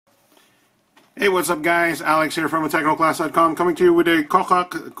Hey, what's up guys? Alex here from technoclass.com, coming to you with a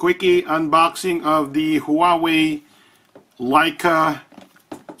quickie unboxing of the Huawei Leica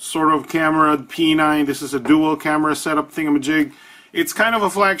sort of camera P9. This is a dual camera setup thingamajig. It's kind of a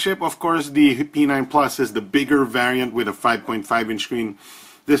flagship. Of course, the P9 Plus is the bigger variant with a 5.5-inch screen.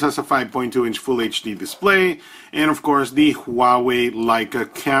 This has a 5.2-inch Full HD display, and of course the Huawei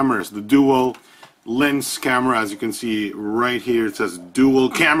Leica cameras, the dual lens camera. As you can see right here, it says dual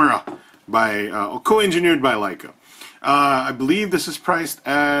camera by co-engineered by Leica. I believe this is priced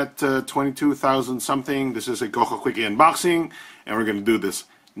at 22,000 something. This is a quickie unboxing, and we're going to do this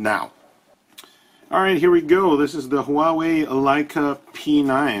now. Alright, here we go. This is the Huawei Leica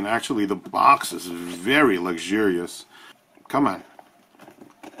P9. Actually, the box is very luxurious. Come on.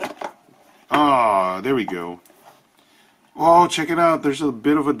 Ah, there we go. Oh, check it out. There's a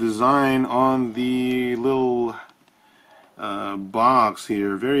bit of a design on the little box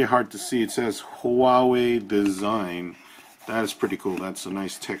here. Very hard to see. It says Huawei design. That is pretty cool. That's a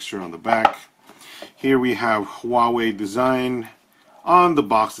nice texture on the back. Here we have Huawei design on the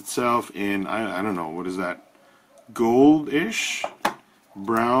box itself in, I don't know, what is that? Goldish?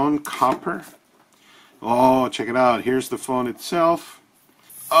 Brown? Copper? Oh, check it out. Here's the phone itself.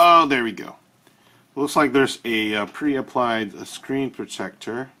 Oh, there we go. Looks like there's a pre-applied screen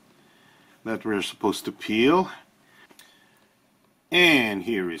protector that we're supposed to peel. And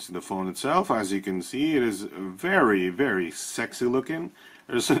here is the phone itself. As you can see, it is very, very sexy looking.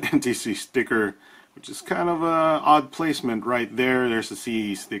 There's an NTC sticker, which is kind of an odd placement right there. There's a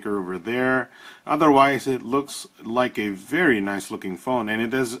CE sticker over there. Otherwise, it looks like a very nice looking phone. And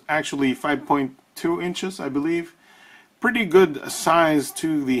it is actually 5.2 inches, I believe. Pretty good size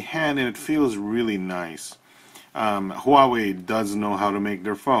to the hand, and it feels really nice. Huawei does know how to make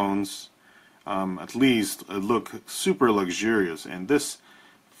their phones. At least look super luxurious, and this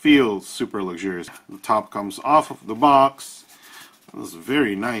feels super luxurious. The top comes off of the box. This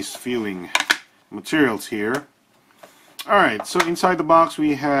very nice feeling materials here. Alright, so inside the box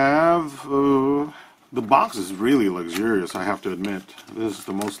we have the box is really luxurious, I have to admit. This is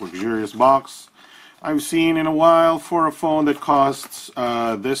the most luxurious box I've seen in a while for a phone that costs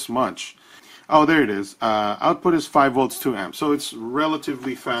this much. Oh, there it is. Output is 5 volts 2 amps, so it's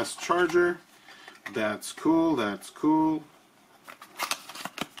relatively fast charger. That's cool, that's cool.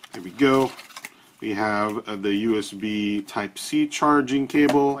 Here we go. We have the USB Type-C charging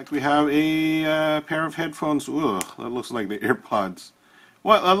cable. Like we have a pair of headphones. Ugh, that looks like the AirPods.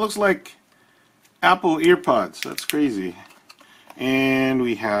 What? That looks like Apple EarPods. That's crazy. And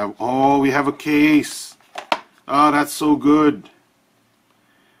we have, oh, we have a case. Oh, that's so good.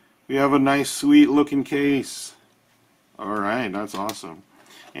 We have a nice, sweet looking case. Alright, that's awesome.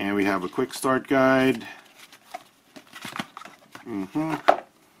 And we have a quick start guide.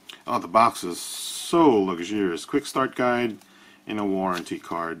 Oh, the box is so luxurious. Quick start guide and a warranty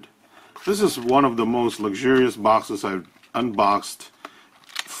card. This is one of the most luxurious boxes I've unboxed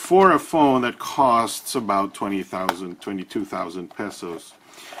for a phone that costs about 20,000, 22,000 pesos.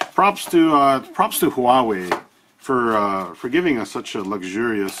 Props to Huawei for giving us such a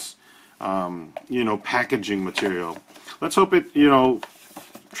luxurious, you know, packaging material. Let's hope it, you know,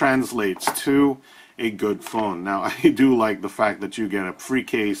 translates to a good phone. Now, I do like the fact that you get a free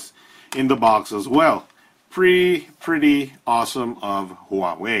case in the box as well. Pretty awesome of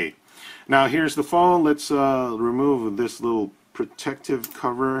Huawei. Now, here's the phone. Let's remove this little protective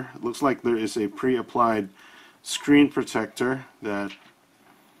cover. It looks like there is a pre-applied screen protector that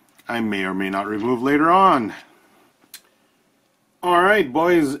I may or may not remove later on. Alright,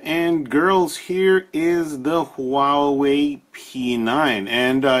 boys and girls, here is the Huawei P9,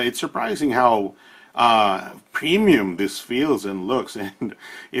 and it's surprising how premium this feels and looks. And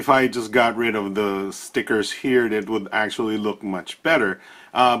if I just got rid of the stickers here, that would actually look much better.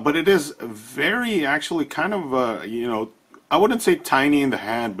 But it is very, actually kind of, you know, I wouldn't say tiny in the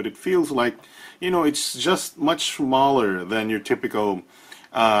hand, but it feels like, you know, it's just much smaller than your typical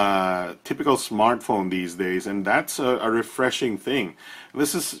smartphone these days, and that's a refreshing thing.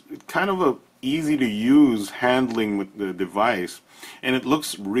 This is kind of a easy to use handling with the device, and it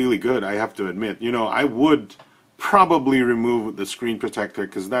looks really good, I have to admit. You know, I would probably remove the screen protector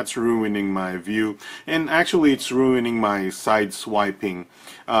because that's ruining my view, and actually it's ruining my side swiping,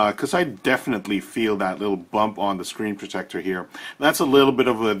 because I definitely feel that little bump on the screen protector here. That's a little bit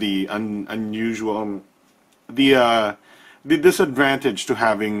of the unusual, the disadvantage to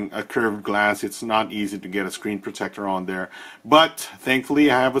having a curved glass. It's not easy to get a screen protector on there, but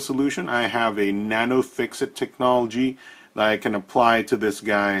thankfully I have a solution. I have a nano fix-it technology that I can apply to this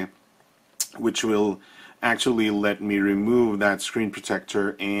guy, which will actually let me remove that screen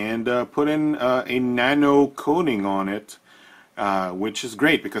protector and put in a nano coating on it, which is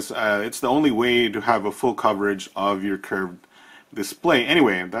great because it's the only way to have a full coverage of your curved display.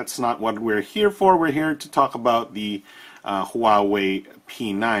 Anyway, that's not what we're here for. We're here to talk about the Huawei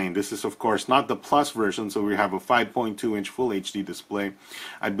P9. This is of course not the Plus version, so we have a 5.2-inch Full HD display.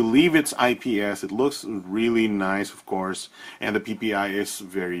 I believe it's IPS. It looks really nice, of course, and the PPI is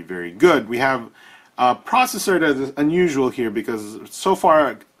very, very good. We have a processor that is unusual here because so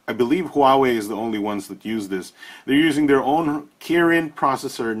far I believe Huawei is the only ones that use this. They're using their own Kirin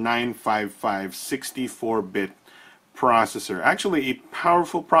processor 955 64-bit processor. Actually a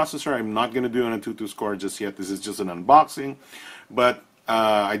powerful processor. I'm not going to do an Antutu score just yet. This is just an unboxing, but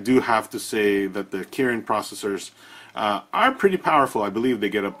I do have to say that the Kirin processors are pretty powerful. I believe they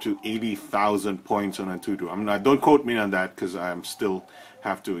get up to 80,000 points on Antutu. Don't quote me on that because I'm still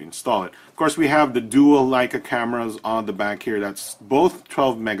have to install it. Of course, we have the dual Leica cameras on the back here. That's both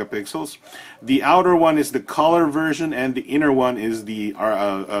 12 megapixels. The outer one is the color version, and the inner one is the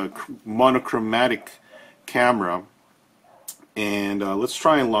monochromatic camera. And let's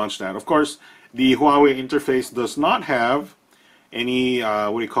try and launch that. Of course, the Huawei interface does not have any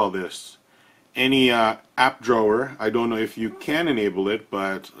what do you call this? Any app drawer. I don't know if you can enable it,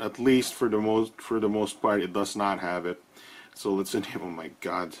 but at least for the most part, it does not have it. So let's enable. My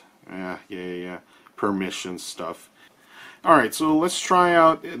God, yeah. Permission stuff. All right, so let's try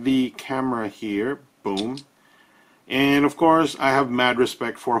out the camera here. Boom. And of course, I have mad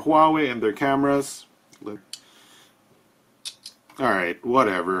respect for Huawei and their cameras. Alright,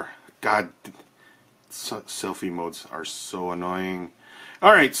 whatever. God, selfie modes are so annoying.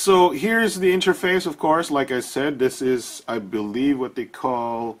 Alright, so here's the interface, of course. Like I said, this is, I believe, what they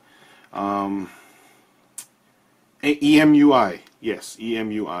call EMUI. Yes,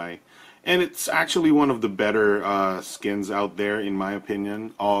 EMUI. And it's actually one of the better skins out there, in my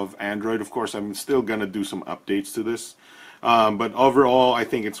opinion, of Android. Of course, I'm still going to do some updates to this. But overall, I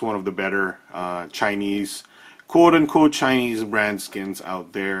think it's one of the better Chinese, quote-unquote Chinese brand skins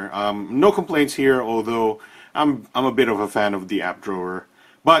out there. No complaints here, although I'm a bit of a fan of the app drawer.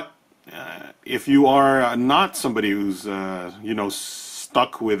 But if you are not somebody who's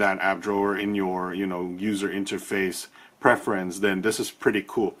stuck with that app drawer in your user interface preference, then this is pretty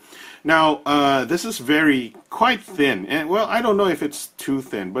cool. Now this is quite thin, and well, I don't know if it's too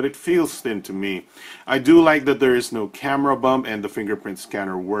thin, but it feels thin to me. I do like that there is no camera bump, and the fingerprint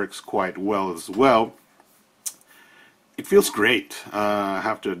scanner works quite well as well. It feels great, I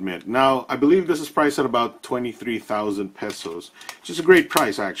have to admit. Now, I believe this is priced at about 23,000 pesos, which is a great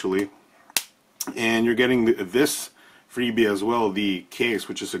price, actually. And you're getting this freebie as well, the case,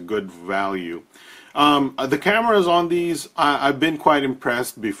 which is a good value. The cameras on these, I've been quite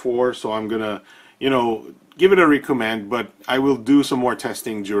impressed before, so I'm gonna, give it a recommend, but I will do some more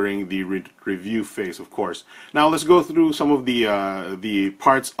testing during the review phase, of course. Now, let's go through some of the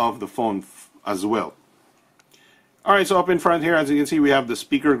parts of the phone as well. Alright, so up in front here, as you can see, we have the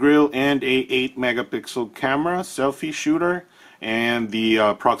speaker grill and a 8-megapixel camera, selfie shooter, and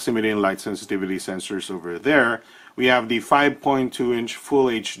the proximity and light sensitivity sensors over there. We have the 5.2-inch Full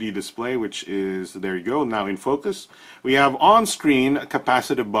HD display, which is, there you go, now in focus. We have on-screen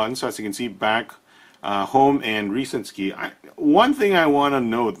capacitive buttons, so as you can see, back, home, and recent key. One thing I want to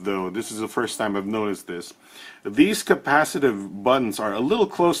note, though, this is the first time I've noticed this. These capacitive buttons are a little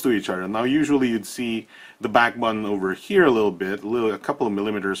close to each other. Now, usually you'd see the back button over here a little bit, a couple of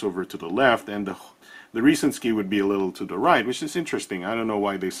millimeters over to the left, and the recent key would be a little to the right, which is interesting. I don't know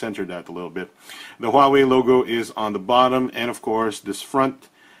why they centered that a little bit. The Huawei logo is on the bottom, and of course, this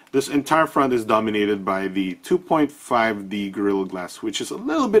entire front is dominated by the 2.5D Gorilla Glass, which is a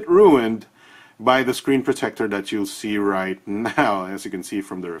little bit ruined by the screen protector that you'll see right now, as you can see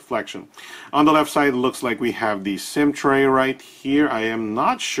from the reflection. On the left side, it looks like we have the SIM tray right here. I am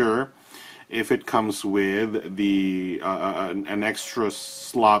not sure if it comes with the an extra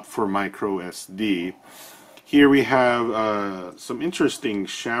slot for micro SD. Here we have some interesting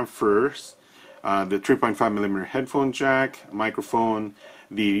chamfers, the 3.5mm headphone jack, microphone,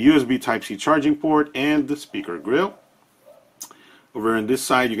 the USB Type-C charging port, and the speaker grill. Over on this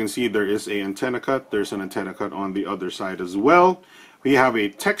side, you can see there is an antenna cut. There's an antenna cut on the other side as well. We have a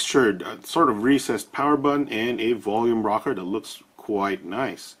textured, sort of recessed power button and a volume rocker that looks quite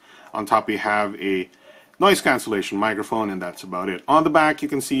nice. On top, we have a noise cancellation microphone, and that's about it. On the back, you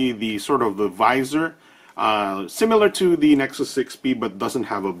can see the sort of the visor, similar to the Nexus 6P, but doesn't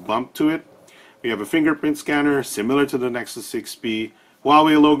have a bump to it. We have a fingerprint scanner, similar to the Nexus 6P.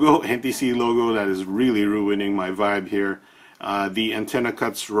 Huawei logo, NTC logo, that is really ruining my vibe here. The antenna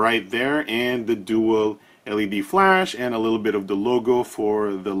cuts right there, and the dual LED flash, and a little bit of the logo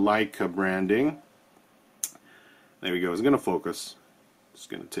for the Leica branding. There we go. It's going to focus. It's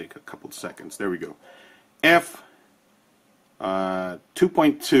going to take a couple of seconds. There we go. F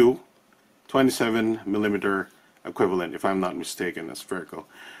 2.2 27mm equivalent, if I'm not mistaken. That's spherical.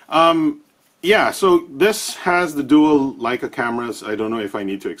 Yeah, so this has the dual Leica cameras. I don't know if I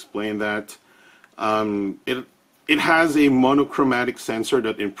need to explain that. It has a monochromatic sensor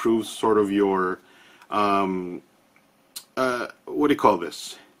that improves sort of your what do you call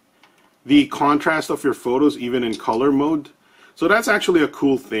this? The contrast of your photos, even in color mode. So that's actually a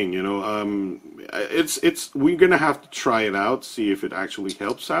cool thing, you know. We're gonna have to try it out, see if it actually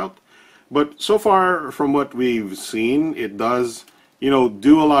helps out. But so far, from what we've seen, it does, you know,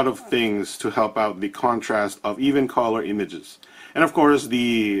 do a lot of things to help out the contrast of even color images. And of course,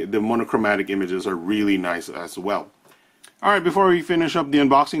 the monochromatic images are really nice as well. Alright, before we finish up the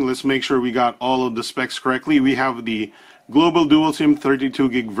unboxing, let's make sure we got all of the specs correctly. We have the Global Dual SIM 32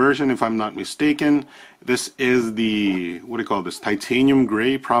 gig version, if I'm not mistaken. This is the, what do you call this, titanium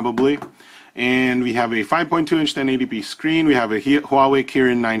gray probably. And we have a 5.2-inch 1080p screen. We have a Huawei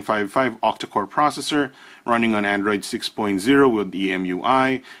Kirin 955 octa-core processor running on Android 6.0 with the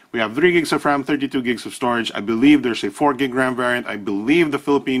EMUI. We have 3 gigs of RAM, 32 gigs of storage. I believe there's a 4 gig RAM variant. I believe the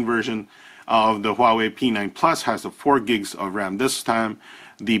Philippine version of the Huawei P9 Plus has a 4 gigs of RAM this time.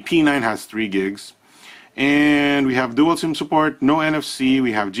 The P9 has 3 gigs. And we have dual SIM support, no NFC.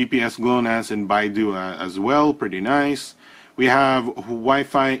 We have GPS, GLONASS, and Baidu as well. Pretty nice. We have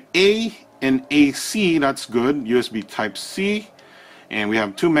Wi-Fi A and AC. That's good. USB Type-C. And we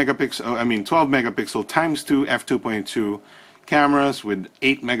have 12 megapixel times 2 f2.2 cameras with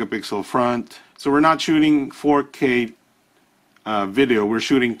 8 megapixel front. So we're not shooting 4K video. We're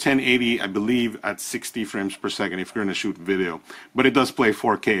shooting 1080, I believe, at 60 frames per second if you're going to shoot video. But it does play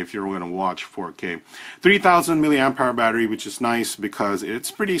 4K if you're going to watch 4K. 3000 milliamp hour battery, which is nice because it's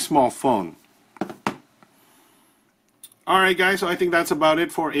a pretty small phone. Alright guys, so I think that's about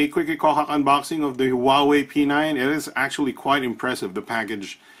it for a quick unboxing of the Huawei P9. It is actually quite impressive. The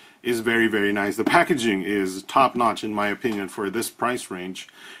package is very, very nice. The packaging is top-notch in my opinion for this price range.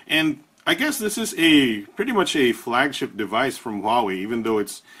 And I guess this is pretty much a flagship device from Huawei, even though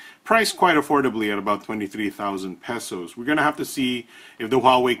it's priced quite affordably at about 23,000 pesos. We're going to have to see if the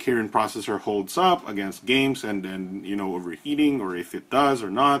Huawei Kirin processor holds up against games and you know, overheating, or if it does or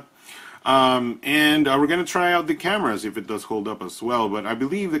not. And we're going to try out the cameras if it does hold up as well. But I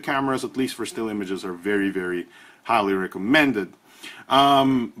believe the cameras, at least for still images, are very, very highly recommended.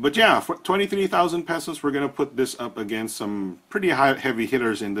 But yeah, for 23,000 pesos, we're going to put this up against some pretty heavy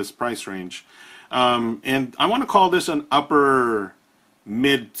hitters in this price range. And I want to call this an upper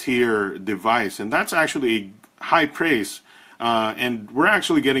mid-tier device, and that's actually high praise. And we're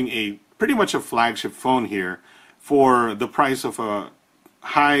actually getting pretty much a flagship phone here for the price of a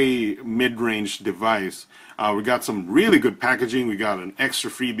high mid-range device. We got some really good packaging. We got an extra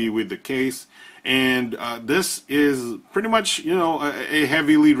freebie with the case. And this is pretty much, you know, a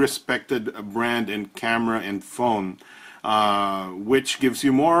heavily respected brand in camera and phone, which gives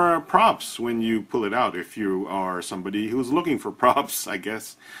you more props when you pull it out if you are somebody who's looking for props, I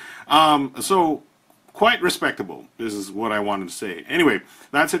guess. So quite respectable. This is what I wanted to say. Anyway,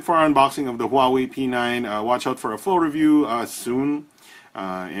 that's it for our unboxing of the Huawei P9. Watch out for a full review soon.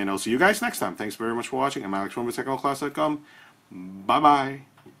 And I'll see you guys next time. Thanks very much for watching. I'm Alex from TechnoClass.com. Bye-bye.